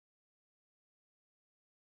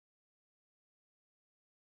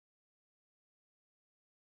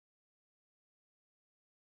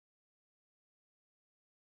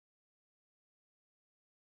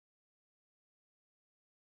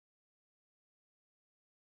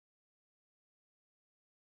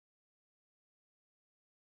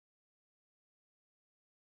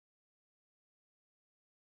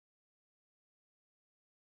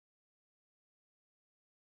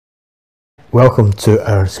Welcome to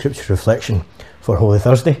our scripture reflection for Holy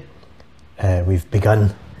Thursday. We've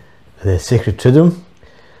begun the Sacred Triduum,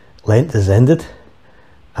 Lent is ended,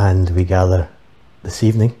 and we gather this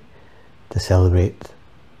evening to celebrate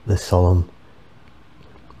the solemn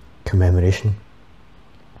commemoration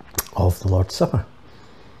of the Lord's Supper.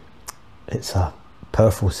 It's a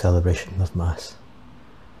powerful celebration of Mass,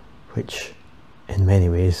 which in many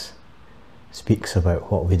ways speaks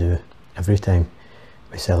about what we do every time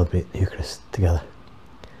we celebrate the Eucharist together.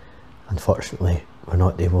 Unfortunately, we're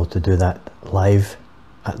not able to do that live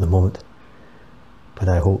at the moment, but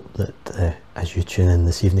I hope that as you tune in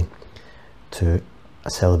this evening to a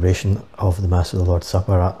celebration of the Mass of the Lord's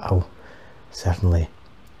Supper, I'll certainly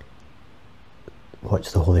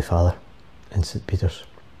watch the Holy Father in St. Peter's.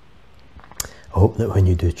 I hope that when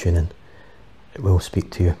you do tune in, it will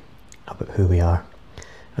speak to you about who we are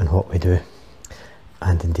and what we do,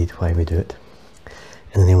 and indeed why we do it.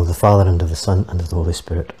 In the name of the Father, and of the Son, and of the Holy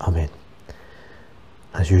Spirit. Amen.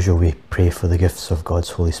 As usual, we pray for the gifts of God's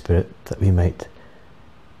Holy Spirit, that we might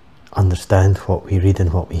understand what we read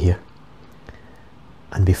and what we hear,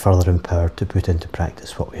 and be further empowered to put into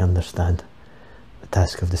practice what we understand the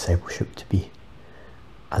task of discipleship to be,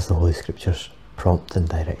 as the Holy Scriptures prompt and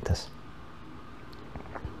direct us.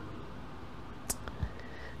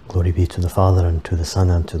 Glory be to the Father, and to the Son,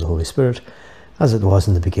 and to the Holy Spirit, as it was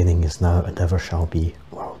in the beginning, is now, and ever shall be,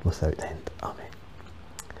 world without end. Amen.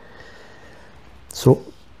 So,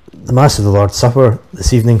 the Mass of the Lord's Supper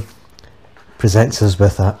this evening presents us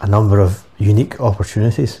with a number of unique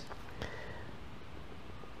opportunities.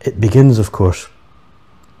 It begins, of course,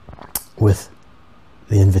 with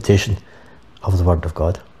the invitation of the Word of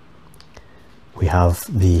God. We have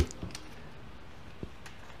the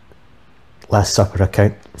Last Supper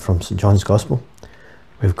account from St. John's Gospel.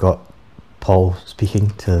 We've got Paul speaking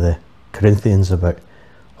to the Corinthians about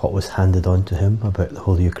what was handed on to him about the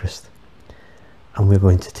Holy Eucharist. And we're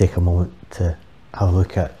going to take a moment to have a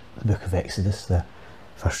look at the book of Exodus, the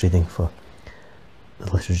first reading for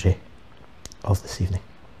the liturgy of this evening.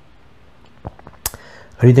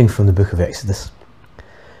 A reading from the book of Exodus.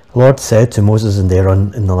 The Lord said to Moses and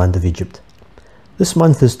Aaron in the land of Egypt, "This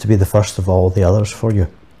month is to be the first of all the others for you,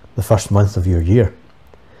 the first month of your year.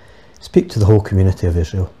 Speak to the whole community of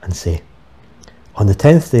Israel and say, on the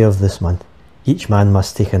 10th day of this month, each man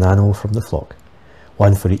must take an animal from the flock,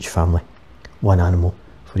 one for each family, one animal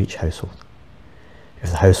for each household.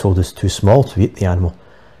 If the household is too small to eat the animal,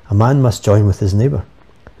 a man must join with his neighbour,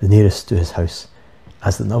 the nearest to his house,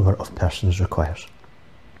 as the number of persons requires.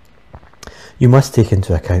 You must take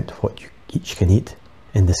into account what you each can eat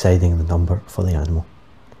in deciding the number for the animal.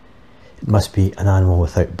 It must be an animal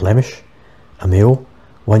without blemish, a male,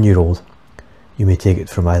 1 year old. You may take it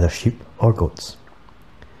from either sheep or goats.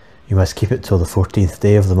 You must keep it till the 14th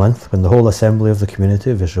day of the month, when the whole assembly of the community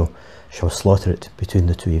of Israel shall slaughter it between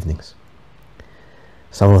the 2 evenings.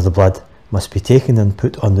 Some of the blood must be taken and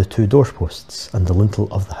put on the 2 doorposts and the lintel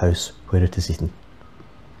of the house where it is eaten.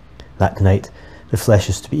 That night the flesh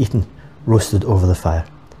is to be eaten, roasted over the fire.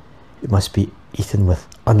 It must be eaten with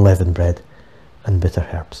unleavened bread and bitter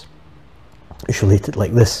herbs. You shall eat it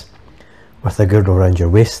like this, with a girdle round your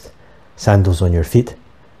waist, sandals on your feet,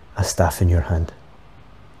 a staff in your hand.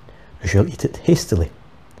 You shall eat it hastily.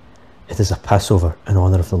 It is a Passover in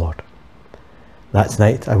honour of the Lord. That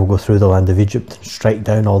night I will go through the land of Egypt and strike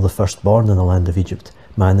down all the firstborn in the land of Egypt,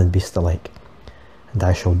 man and beast alike. And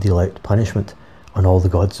I shall deal out punishment on all the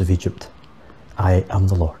gods of Egypt. I am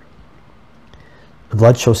the Lord. The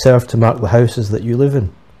blood shall serve to mark the houses that you live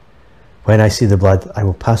in. When I see the blood, I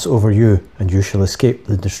will pass over you, and you shall escape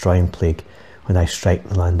the destroying plague when I strike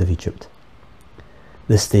the land of Egypt.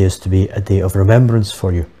 This day is to be a day of remembrance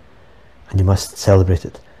for you, and you must celebrate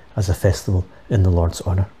it as a festival in the Lord's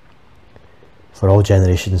honour. For all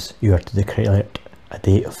generations you are to declare it a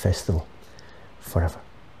day of festival forever."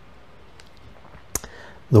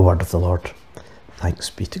 The word of the Lord. Thanks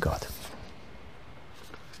be to God.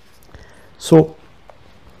 So,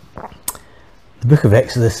 the book of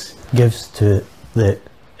Exodus gives to the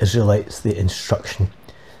Israelites the instruction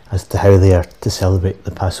as to how they are to celebrate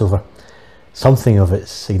the Passover, something of its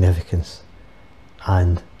significance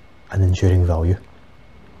and an enduring value.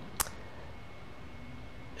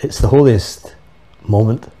 It's the holiest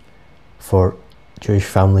moment for Jewish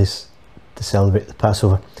families to celebrate the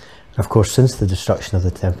Passover. And of course, since the destruction of the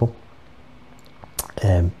temple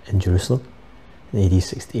in Jerusalem in AD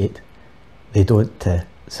 68, they don't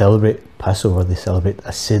celebrate Passover, they celebrate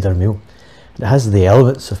a Seder meal. It has the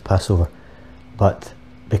elements of Passover, but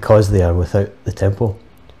because they are without the temple,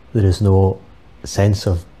 there is no sense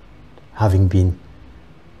of having been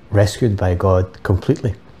rescued by God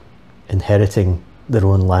completely inheriting their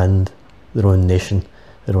own land, their own nation,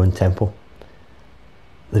 their own temple.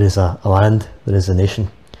 There is a land, there is a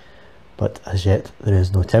nation, but as yet there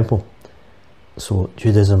is no temple. So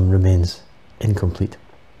Judaism remains incomplete.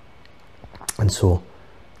 And so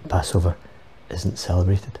Passover isn't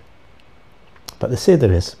celebrated. But the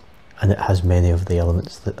Seder is, and it has many of the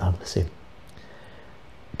elements that are the same.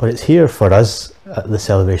 But it's here for us at the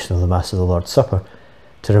celebration of the Mass of the Lord's Supper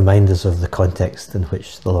to remind us of the context in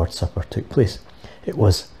which the Lord's Supper took place. It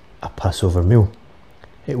was a Passover meal.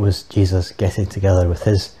 It was Jesus getting together with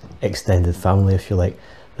his extended family, if you like,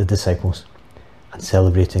 the disciples, and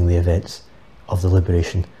celebrating the events of the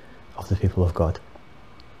liberation of the people of God.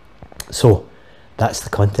 So that's the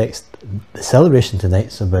context. The celebration tonight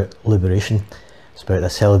is about liberation. It's about a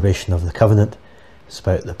celebration of the covenant. It's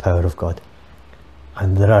about the power of God.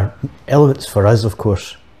 And there are elements for us, of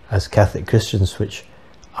course, as Catholic Christians, which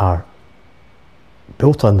are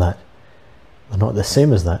built on that. They're not the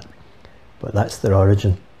same as that, but that's their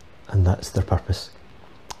origin and that's their purpose.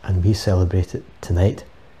 And we celebrate it tonight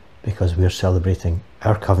because we're celebrating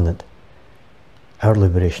our covenant, our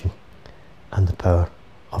liberation, and the power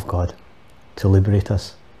of God to liberate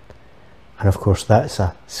us. And of course that's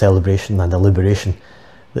a celebration and a liberation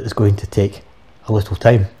that is going to take a little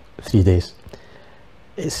time, 3 days.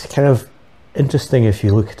 It's kind of interesting if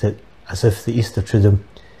you look at it as if the Easter Triduum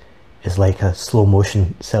is like a slow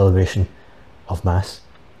motion celebration of Mass.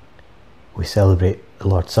 We celebrate the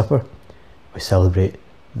Lord's Supper, we celebrate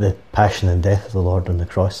the passion and death of the Lord on the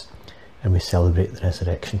cross, and we celebrate the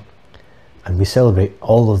resurrection. And we celebrate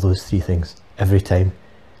all of those three things every time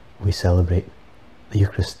we celebrate the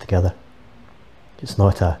Eucharist together. It's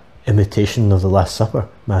not an imitation of the Last Supper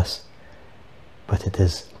Mass, but it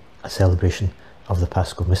is a celebration of the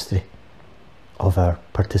Paschal Mystery, of our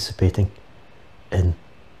participating in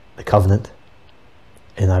the covenant,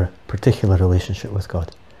 in our particular relationship with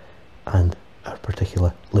God, and our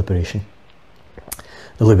particular liberation.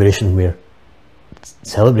 The liberation we're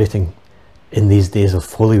celebrating in these days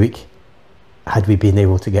of Holy Week, had we been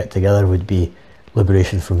able to get together, would be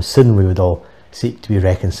liberation from sin. We would all seek to be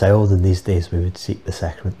reconciled. In these days we would seek the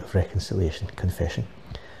sacrament of reconciliation, confession.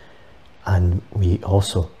 And we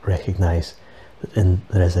also recognise that in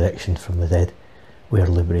the resurrection from the dead we are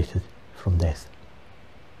liberated from death.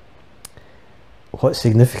 What's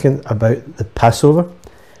significant about the Passover?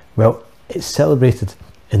 Well, it's celebrated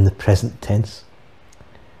in the present tense.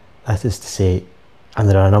 That is to say, and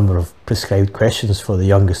there are a number of prescribed questions for the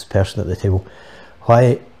youngest person at the table.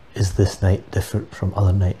 Why is this night different from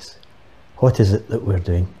other nights? What is it that we're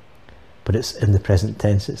doing? But it's in the present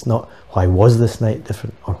tense. It's not why was this night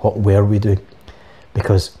different or what were we doing?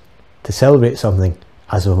 Because to celebrate something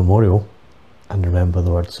as a memorial, and remember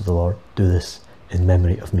the words of the Lord, do this in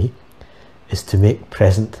memory of me, is to make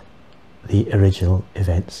present the original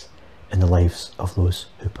events in the lives of those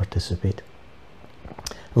who participate.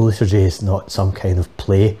 The liturgy is not some kind of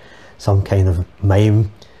play, some kind of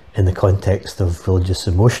mime in the context of religious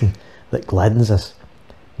emotion that gladdens us.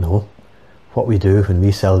 No, what we do when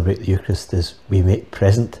we celebrate the Eucharist is we make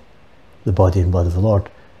present the body and blood of the Lord.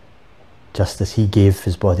 Just as he gave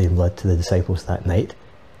his body and blood to the disciples that night,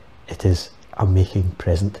 it is a making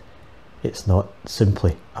present. It's not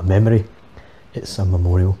simply a memory, it's a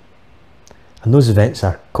memorial. And those events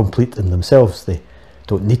are complete in themselves. They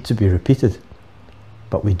don't need to be repeated.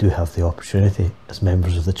 But we do have the opportunity as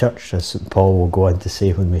members of the Church, as St. Paul will go on to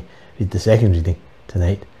say when we read the second reading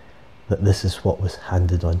tonight, that this is what was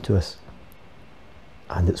handed on to us.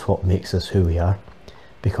 And it's what makes us who we are.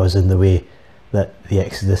 Because in the way that the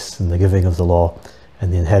Exodus and the giving of the law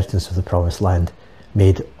and the inheritance of the promised land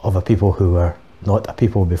made of a people who were not a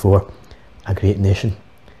people before a great nation,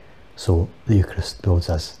 so the Eucharist builds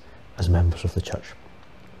us as members of the Church.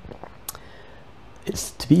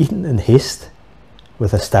 It's to be eaten in haste,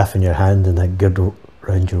 with a staff in your hand and a girdle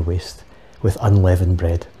round your waist, with unleavened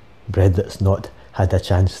bread, bread that's not had a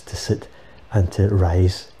chance to sit and to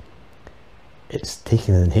rise. It's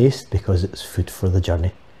taken in haste because it's food for the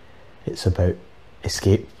journey. It's about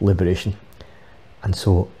escape, liberation, and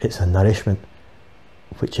so it's a nourishment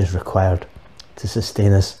which is required to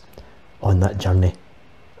sustain us on that journey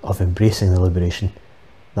of embracing the liberation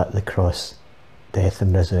that the cross, death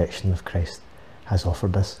and resurrection of Christ has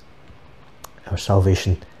offered us. Our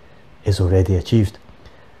salvation is already achieved,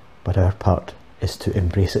 but our part is to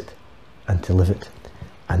embrace it and to live it,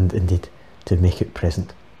 and indeed to make it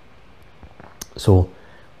present. So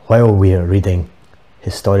while we are reading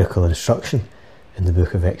historical instruction in the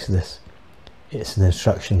book of Exodus, it's an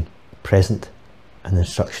instruction present, an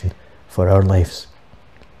instruction for our lives,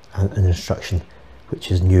 and an instruction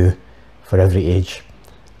which is new for every age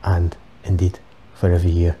and indeed for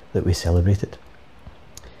every year that we celebrate it.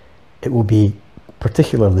 It will be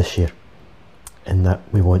particular this year in that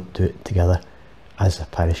we won't do it together as a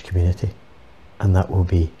parish community, and that will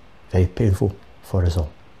be very painful for us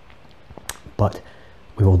all. But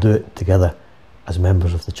we will do it together as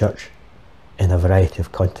members of the church in a variety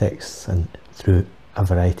of contexts and through a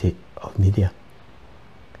variety of media.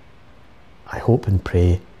 I hope and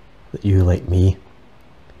pray that you, like me,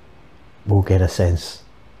 will get a sense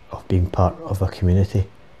of being part of a community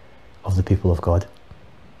of the people of God,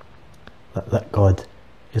 that God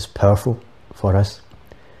is powerful for us,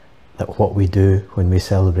 that what we do when we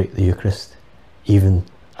celebrate the Eucharist, even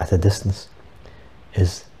at a distance,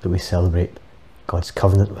 is that we celebrate God's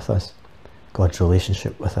covenant with us, God's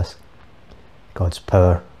relationship with us, God's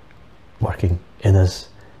power working in us,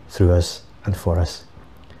 through us and for us,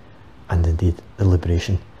 and indeed the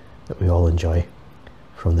liberation that we all enjoy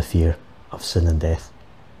from the fear of sin and death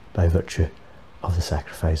by virtue of the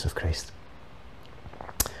sacrifice of Christ.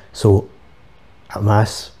 So at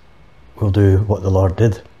Mass we'll do what the Lord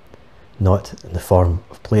did, not in the form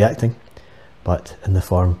of play acting, but in the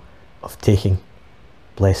form of taking,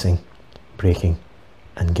 blessing, breaking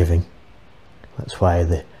and giving. That's why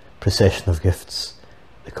the procession of gifts,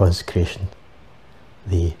 the consecration,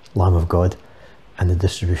 the Lamb of God and the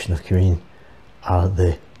distribution of communion are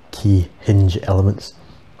the key hinge elements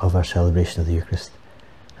of our celebration of the Eucharist,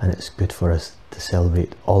 and it's good for us to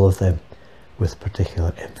celebrate all of them with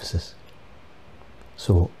particular emphasis.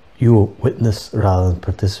 So you will witness rather than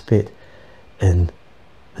participate in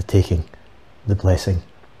the taking, the blessing,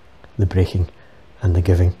 the breaking and the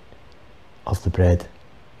giving of the bread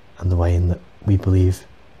and the wine that we believe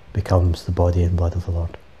becomes the body and blood of the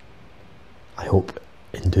Lord. I hope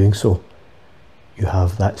in doing so you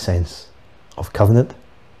have that sense of covenant,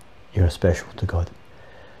 you are special to God,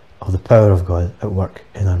 of the power of God at work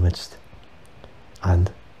in our midst,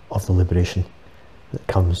 and of the liberation that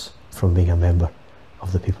comes from being a member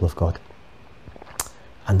of the people of God.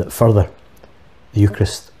 And that further, the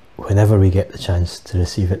Eucharist, whenever we get the chance to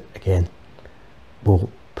receive it again,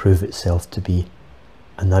 will prove itself to be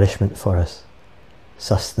a nourishment for us,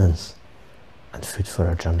 sustenance and food for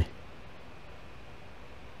our journey.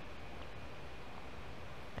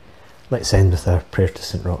 Let's end with our prayer to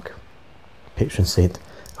St. Roch, patron saint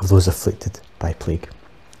of those afflicted by plague.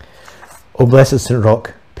 O blessed St.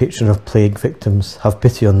 Roch, patron of plague victims, have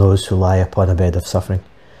pity on those who lie upon a bed of suffering.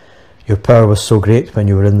 Your power was so great when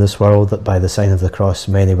you were in this world that by the sign of the cross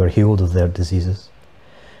many were healed of their diseases.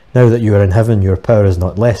 Now that you are in heaven, your power is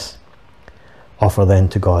not less. Offer then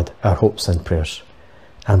to God our hopes and prayers,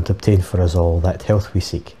 and obtain for us all that health we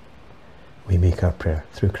seek. We make our prayer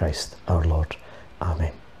through Christ our Lord.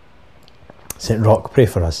 Amen. St. Roch, pray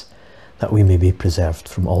for us, that we may be preserved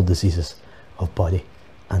from all diseases of body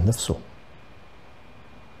and of soul.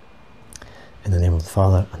 In the name of the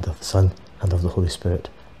Father, and of the Son, and of the Holy Spirit.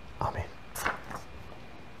 Amen.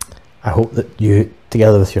 I hope that you,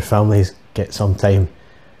 together with your families, get some time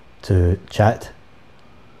to chat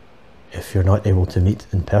if you're not able to meet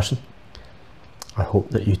in person. I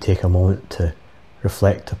hope that you take a moment to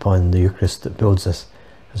reflect upon the Eucharist that builds us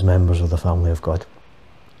as members of the family of God.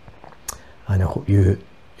 And I hope you,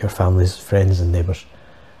 your families, friends and neighbours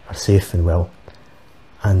are safe and well,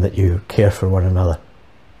 and that your care for one another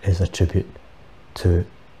is a tribute to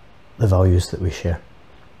the values that we share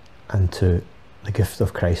and to the gift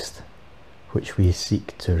of Christ which we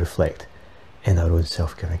seek to reflect in our own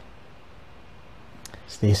self-giving.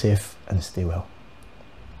 Stay safe and stay well.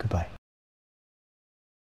 Goodbye.